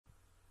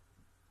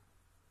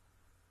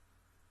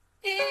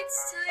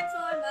It's time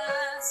for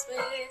Maths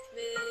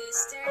with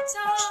Mr.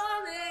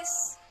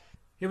 Thomas.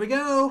 Here we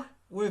go.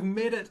 We've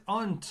made it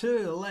on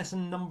to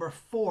lesson number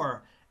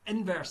 4,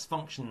 inverse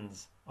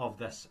functions of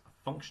this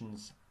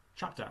functions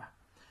chapter.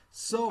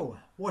 So,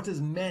 what is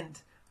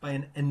meant by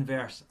an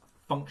inverse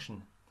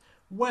function?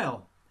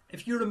 Well,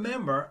 if you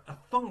remember, a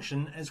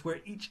function is where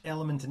each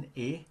element in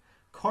A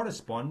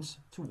corresponds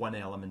to one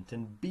element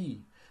in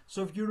B.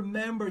 So if you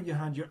remember, you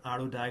had your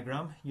arrow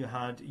diagram, you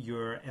had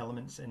your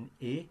elements in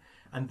A,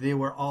 and they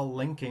were all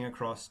linking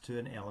across to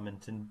an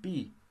element in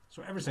B.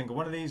 So every single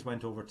one of these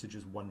went over to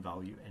just one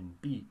value in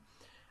B.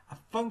 A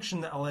function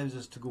that allows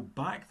us to go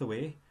back the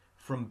way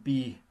from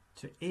B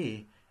to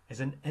A is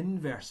an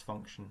inverse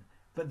function,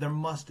 but there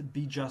must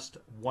be just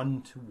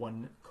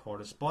one-to-one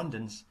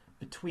correspondence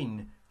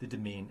between the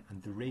domain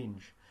and the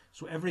range.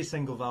 So every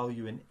single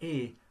value in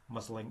A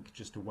must link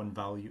just to one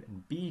value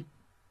in B,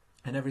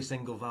 and every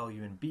single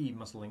value in B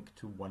must link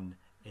to one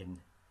in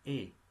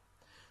A.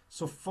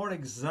 So for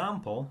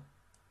example,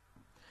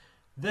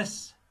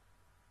 this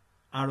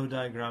arrow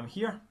diagram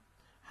here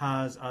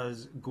has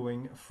us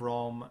going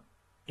from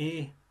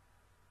A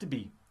to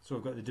B. So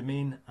we've got the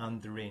domain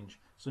and the range.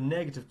 So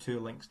 -2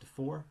 links to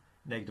 4,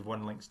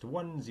 -1 links to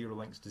 1, 0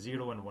 links to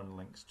 0, and 1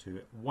 links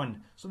to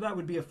 1. So that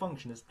would be a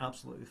function, it's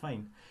absolutely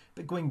fine.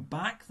 But going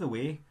back the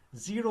way,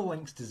 0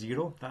 links to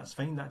 0, that's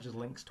fine, that just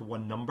links to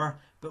one number.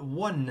 But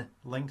 1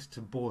 links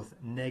to both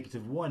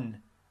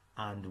 -1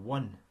 and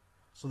 1.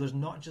 So there's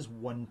not just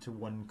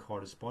one-to-one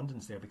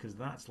correspondence there, because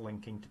that's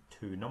linking to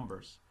two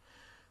numbers.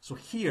 So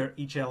here,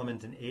 each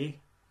element in A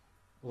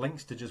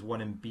links to just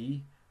one in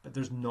B, but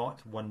there's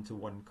not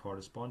one-to-one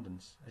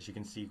correspondence. As you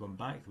can see, going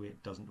back the way,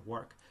 it doesn't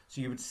work.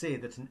 So you would say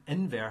that an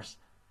inverse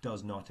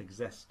does not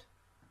exist.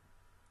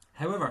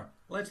 However,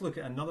 let's look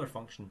at another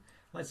function.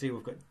 Let's say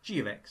we've got g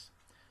of x.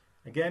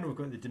 Again, we've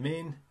got the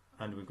domain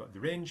and we've got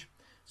the range.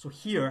 So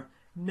here,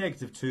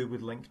 -2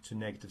 would link to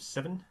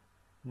 -7,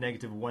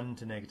 -1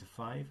 to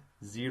 -5,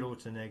 0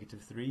 to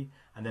 -3,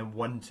 and then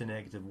 1 to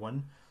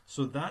 -1.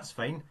 So that's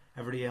fine.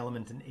 Every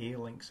element in A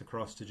links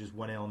across to just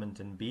one element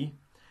in B.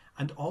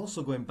 And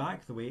also going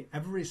back the way,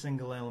 every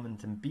single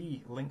element in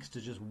B links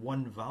to just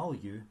one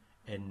value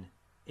in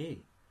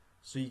A.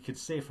 So you could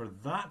say for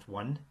that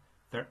one,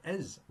 there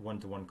is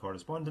one-to-one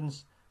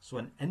correspondence, so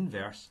an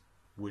inverse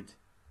would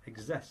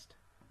exist.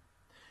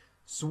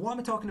 So what am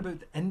I talking about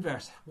the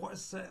inverse? What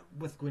is it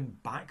with going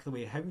back the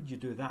way? How would you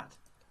do that?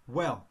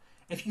 Well,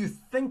 if you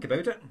think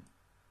about it,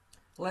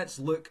 let's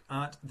look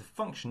at the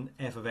function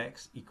f of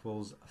x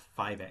equals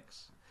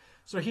 5x.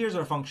 So here's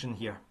our function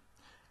here.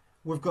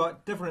 We've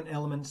got different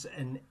elements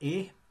in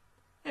A.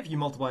 If you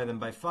multiply them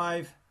by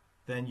 5,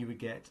 then you would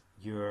get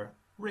your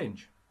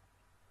range.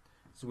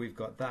 So we've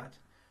got that.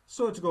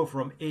 So to go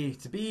from A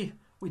to B,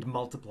 we'd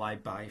multiply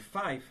by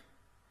 5.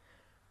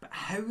 But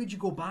how would you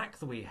go back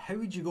the way? How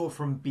would you go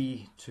from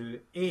B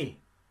to A?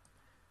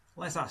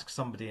 Let's ask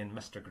somebody in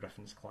Mr.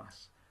 Griffin's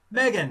class.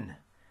 Megan,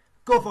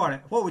 go for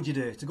it. What would you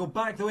do? To go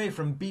back the way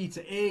from B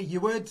to A, you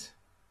would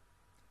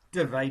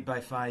divide by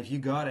 5. You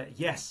got it.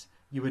 Yes,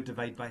 you would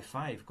divide by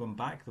 5, going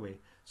back the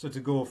way. So to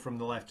go from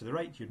the left to the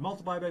right, you'd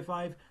multiply by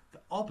 5.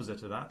 The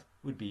opposite of that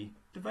would be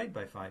divide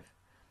by 5.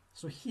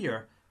 So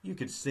here, you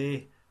could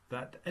say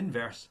that the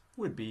inverse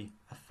would be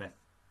 1/5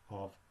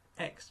 of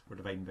x. We're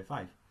dividing by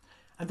 5.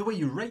 And the way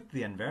you write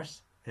the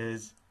inverse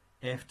is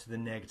f to the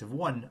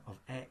 -1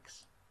 of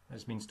x.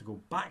 This means to go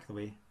back the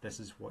way, this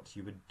is what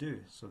you would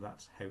do. So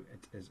that's how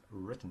it is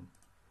written.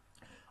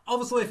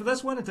 Obviously for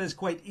this one it is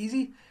quite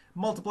easy.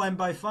 Multiplying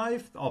by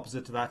 5, the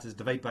opposite to that is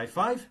divide by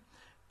 5.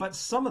 But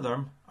some of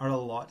them are a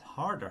lot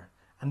harder.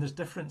 And there's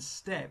different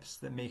steps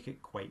that make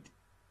it quite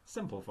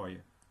simple for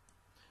you.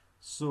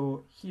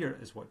 So here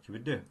is what you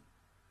would do.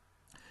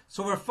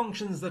 So for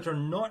functions that are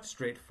not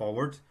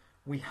straightforward,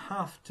 we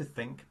have to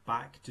think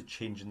back to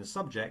changing the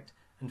subject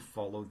and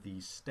follow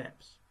these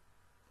steps.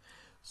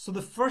 So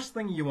the first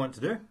thing you want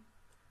to do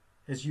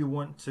is you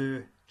want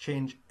to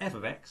change f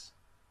of x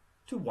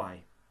to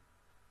y.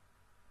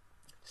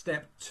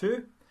 Step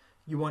 2,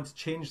 you want to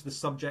change the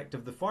subject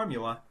of the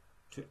formula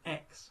to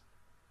x.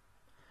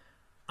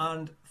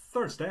 And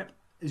third step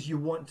is you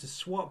want to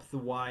swap the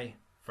y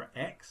for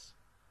x,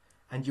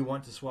 and you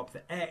want to swap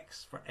the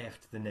x for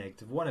f to the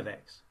 -1 of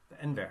x,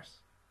 the inverse.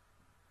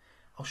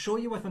 I'll show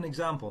you with an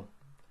example,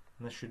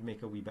 and this should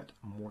make a wee bit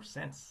more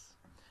sense.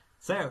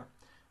 So,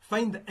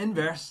 find the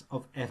inverse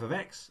of f of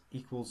x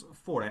equals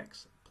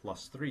 4x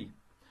plus 3.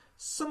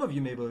 Some of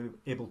you may be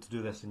able to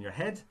do this in your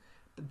head,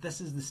 but this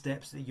is the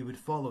steps that you would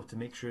follow to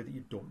make sure that you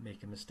don't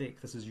make a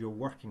mistake. This is your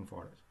working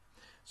for it.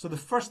 So the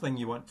first thing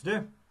you want to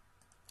do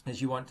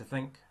is you want to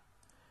think,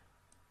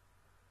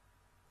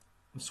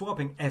 I'm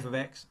swapping f of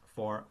x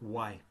for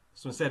y.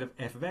 So instead of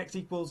f of x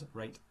equals,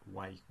 write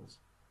y equals.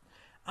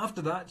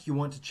 After that, you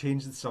want to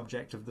change the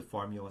subject of the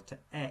formula to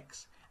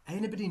x.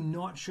 Anybody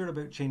not sure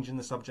about changing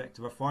the subject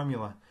of a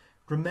formula?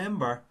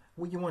 Remember,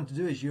 what you want to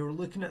do is you're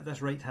looking at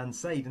this right hand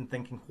side and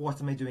thinking, what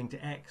am I doing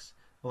to x?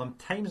 Well, I'm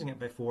timesing it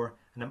by 4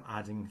 and I'm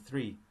adding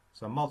 3.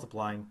 So I'm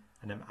multiplying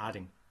and I'm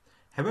adding.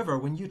 However,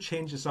 when you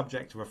change the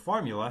subject of a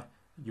formula,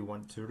 you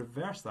want to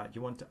reverse that.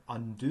 You want to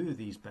undo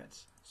these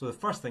bits. So the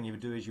first thing you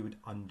would do is you would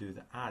undo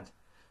the add.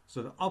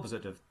 So the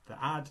opposite of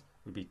the add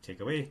would be take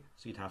away,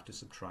 so you'd have to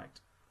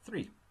subtract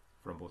 3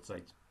 from both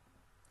sides.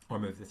 Or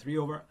move the 3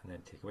 over and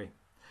then take away.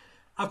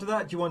 After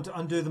that, you want to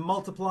undo the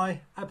multiply.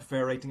 I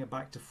prefer writing it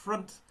back to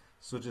front,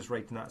 so just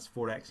writing that as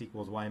 4x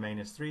equals y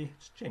minus 3,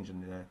 just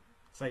changing the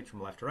side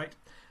from left to right.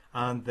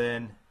 And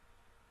then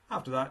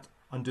after that,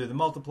 undo the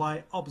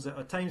multiply. Opposite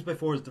of times by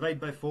 4 is divide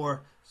by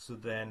 4, so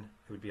then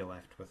it would be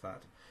left with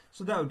that.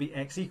 So that would be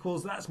x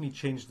equals. That's me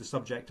change the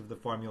subject of the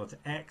formula to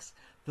x.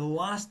 The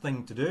last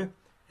thing to do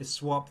is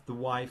swap the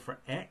y for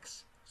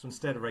x. So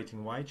instead of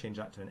writing y, change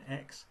that to an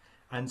x,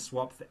 and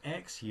swap the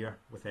x here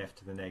with f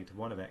to the negative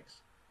 1 of x.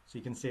 So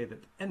you can say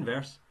that the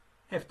inverse,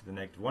 f to the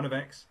negative 1 of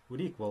x,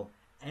 would equal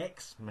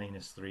x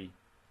minus 3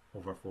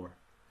 over 4.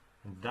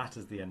 And that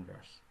is the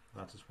inverse.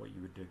 That is what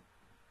you would do.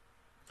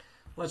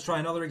 Let's try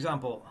another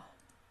example.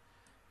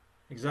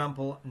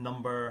 Example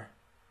number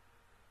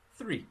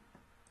 3.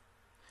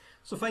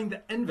 So find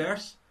the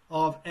inverse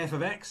of f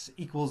of x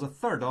equals a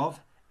third of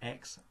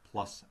x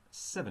plus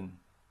 7.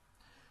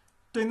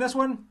 Doing this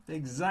one the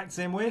exact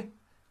same way,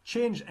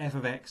 change f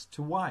of x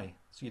to y.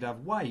 So you'd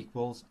have y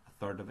equals a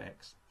third of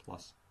x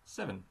plus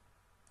 7.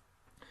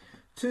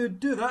 To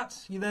do that,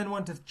 you then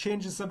want to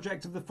change the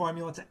subject of the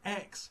formula to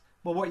x.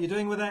 Well, what are you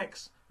doing with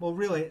x? Well,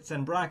 really, it's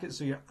in brackets,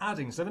 so you're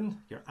adding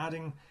 7, you're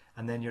adding,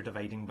 and then you're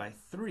dividing by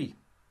 3.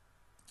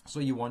 So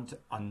you want to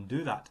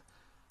undo that.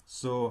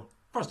 So,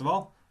 first of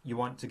all, you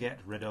want to get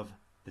rid of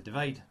the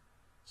divide.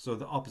 So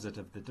the opposite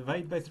of the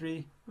divide by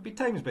 3 would be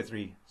times by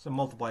 3. So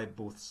multiply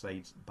both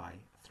sides by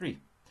 3.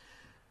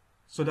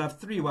 So to have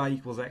 3y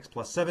equals x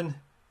plus 7.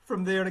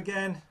 From there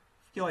again,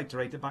 if you like to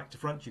write it back to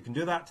front, you can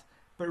do that.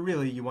 But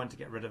really, you want to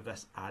get rid of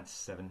this add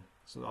 7.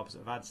 So the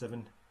opposite of add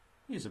 7,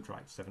 you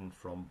subtract 7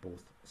 from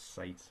both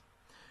sides.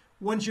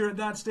 Once you're at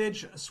that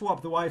stage,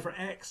 swap the y for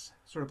x.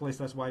 So replace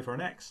this y for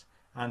an x.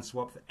 And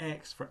swap the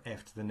x for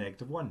f to the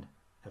negative 1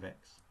 of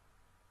x.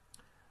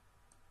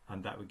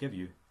 And that would give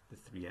you the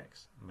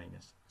 3x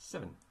minus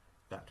 7.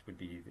 That would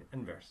be the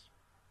inverse.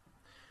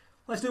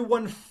 Let's do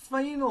one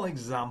final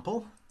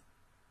example.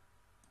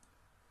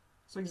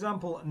 So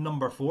example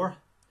number 4.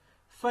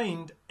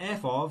 Find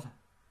f of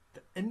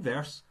the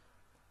inverse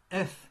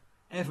if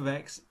f of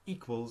x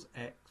equals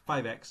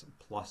 5x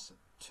plus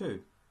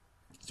 2.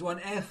 So an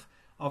f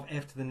of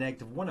f to the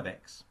negative 1 of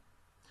x.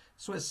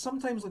 So it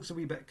sometimes looks a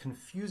wee bit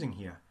confusing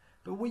here.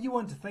 But what you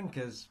want to think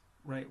is,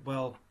 right,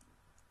 well,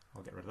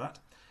 I'll get rid of that.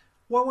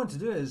 What I want to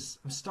do is,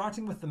 I'm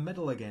starting with the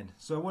middle again.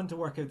 So I want to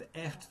work out the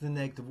f to the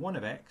negative 1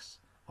 of x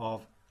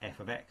of f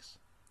of x.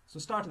 So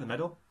start in the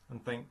middle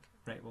and think,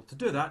 right, well, to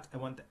do that, I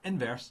want the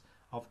inverse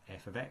of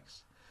f of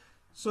x.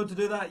 So to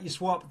do that, you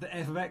swap the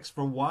f of x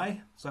for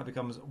y. So that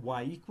becomes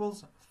y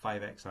equals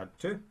 5x add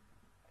 2.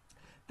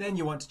 Then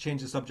you want to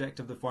change the subject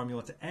of the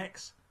formula to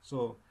x.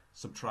 So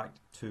subtract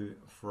 2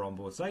 from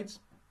both sides.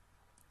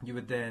 You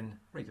would then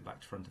write it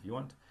back to front if you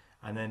want,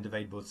 and then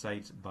divide both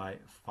sides by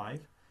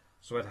 5.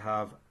 So I'd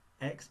have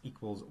x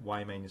equals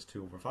y minus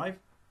 2 over 5.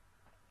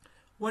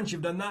 Once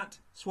you've done that,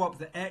 swap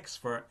the x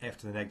for f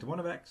to the negative 1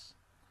 of x,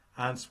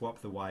 and swap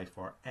the y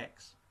for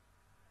x.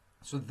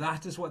 So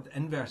that is what the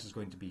inverse is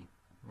going to be.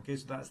 Okay,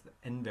 so that's the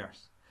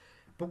inverse.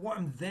 But what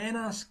I'm then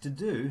asked to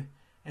do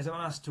is I'm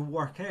asked to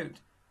work out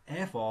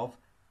f of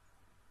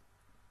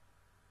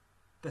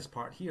this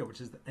part here,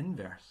 which is the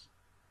inverse.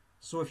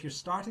 So if you're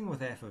starting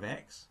with f of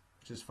x,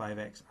 which is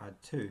 5x add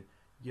 2,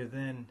 you're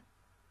then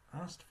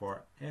asked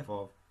for f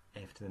of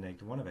f to the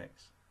negative 1 of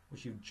x,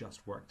 which you've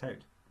just worked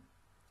out.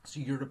 So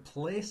you're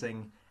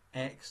replacing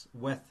x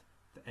with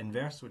the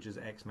inverse, which is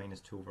x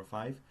minus 2 over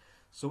 5.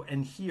 So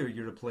in here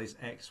you replace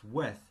x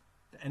with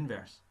the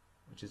inverse,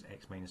 which is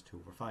x minus 2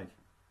 over 5.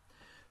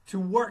 To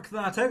work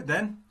that out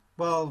then,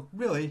 well,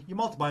 really, you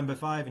multiply them by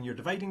 5 and you're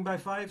dividing by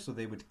 5, so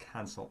they would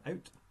cancel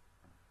out,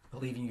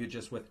 leaving you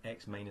just with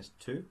x minus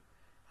 2,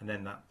 and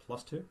then that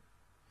plus 2.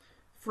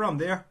 From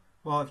there,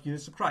 well, if you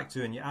subtract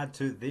 2 and you add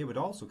 2, they would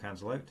also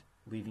cancel out,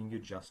 leaving you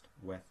just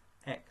with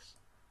x.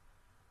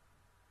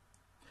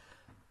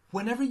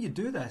 Whenever you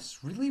do this,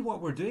 really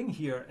what we're doing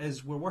here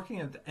is we're working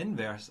at the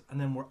inverse and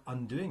then we're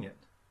undoing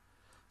it.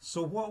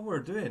 So what we're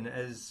doing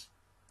is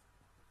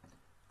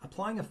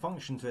applying a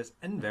function to its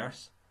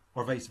inverse,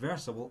 or vice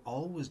versa, will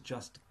always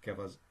just give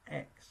us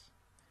x.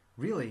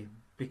 Really,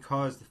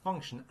 because the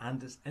function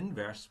and its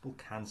inverse will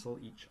cancel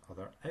each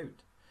other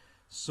out.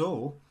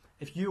 So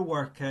if you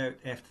work out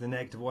f to the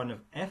negative 1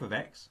 of f of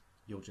x,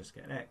 you'll just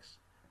get x.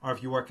 Or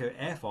if you work out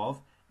f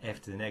of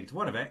f to the negative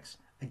 1 of x,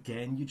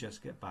 again you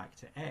just get back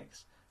to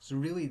x. So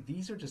really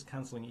these are just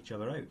cancelling each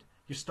other out.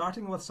 You're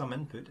starting with some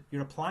input,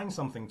 you're applying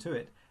something to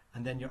it,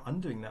 and then you're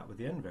undoing that with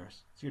the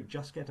inverse. So you're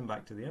just getting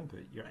back to the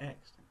input, you're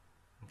x.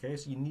 Okay,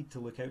 so you need to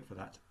look out for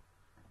that.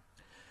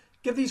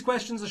 Give these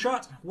questions a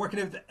shot,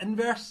 working out the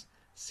inverse,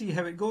 see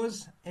how it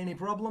goes. Any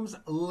problems,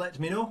 let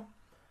me know.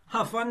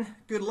 Have fun,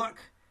 good luck,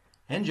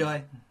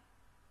 enjoy.